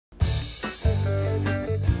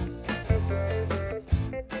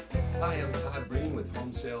Hi, I'm Todd Breen with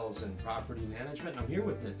Home Sales and Property Management. I'm here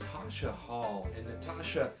with Natasha Hall. And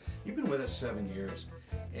Natasha, you've been with us 7 years,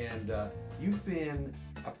 and you've been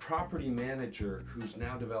a property manager who's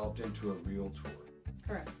now developed into a realtor.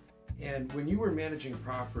 Correct. And when you were managing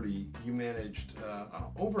property, you managed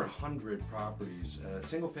over 100 properties,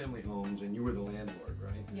 single-family homes, and you were the landlord,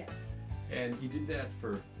 right? Yes. And you did that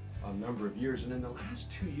for a number of years, and in the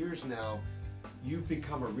last 2 years now, you've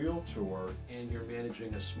become a realtor and you're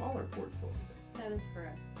managing a smaller portfolio. That is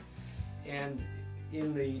correct. And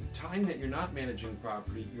in the time that you're not managing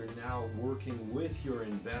property, you're now working with your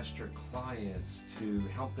investor clients to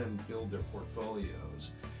help them build their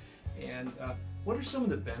portfolios. And what are some of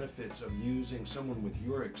the benefits of using someone with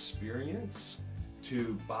your experience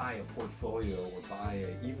to buy a portfolio or buy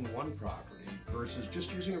even one property versus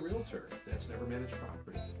just using a realtor that's never managed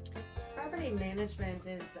property? Property management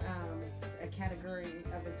is a category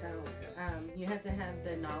of its own. You have to have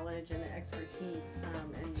the knowledge and the expertise,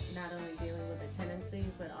 and not only dealing with the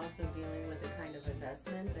tenancies, but also dealing with the kind of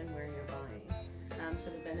investment and where you're buying.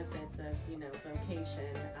 So the benefits of,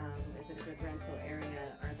 location, is it a good rental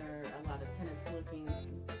area? Are there a lot of tenants looking,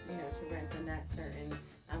 to rent in that certain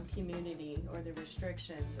community, or the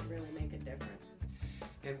restrictions really make a difference?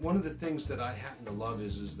 And one of the things that I happen to love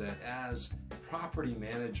is that as property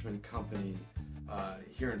management company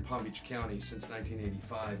here in Palm Beach County since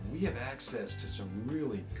 1985, we have access to some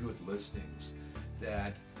really good listings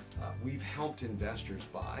that we've helped investors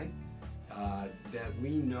buy, that we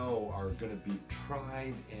know are going to be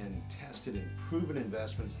tried and tested and proven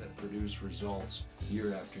investments that produce results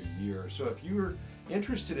year after year. So if you're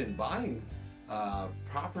interested in buying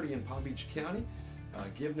property in Palm Beach County,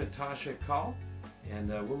 give Natasha a call, and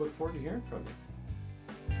we'll look forward to hearing from you.